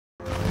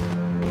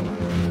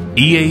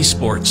EA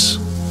Sports,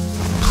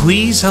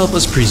 please help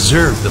us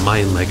preserve the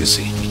Mayan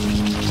legacy.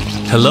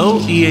 Hello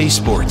EA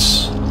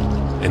Sports,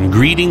 and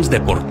greetings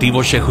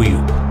Deportivo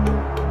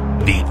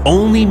Xejuyup, the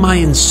only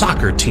Mayan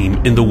soccer team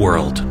in the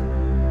world.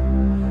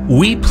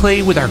 We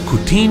play with our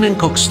kutin and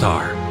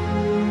kokstar,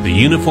 the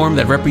uniform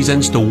that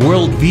represents the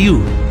world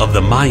view of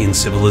the Mayan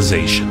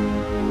civilization,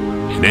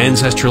 an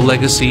ancestral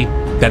legacy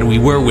that we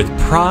wear with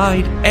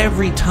pride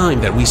every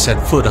time that we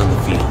set foot on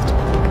the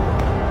field.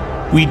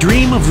 We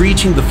dream of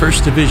reaching the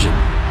first division,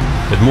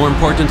 but more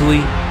importantly,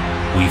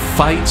 we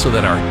fight so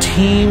that our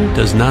team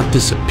does not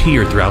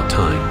disappear throughout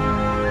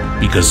time.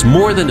 Because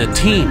more than a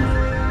team,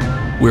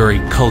 we're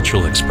a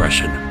cultural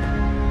expression.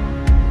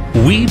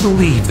 We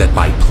believe that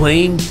by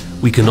playing,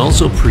 we can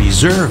also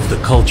preserve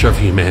the culture of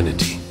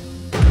humanity.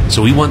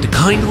 So we want to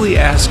kindly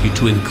ask you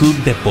to include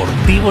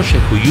Deportivo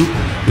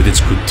Xejuyup with its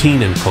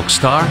kutin and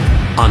kokstar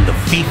on the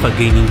FIFA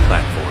gaming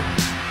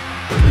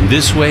platform. In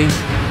this way,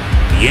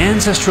 the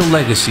ancestral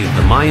legacy of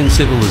the Mayan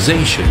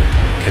civilization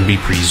can be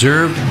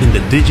preserved in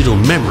the digital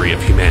memory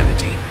of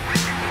humanity.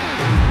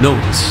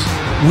 Notice,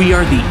 we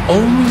are the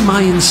only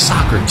Mayan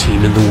soccer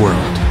team in the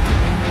world,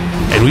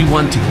 and we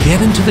want to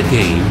get into the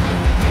game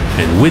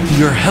and with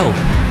your help,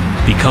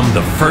 become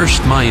the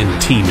first Mayan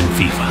team in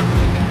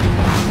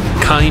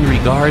FIFA. Kind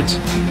regards,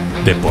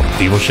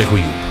 Deportivo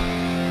Xejuyup.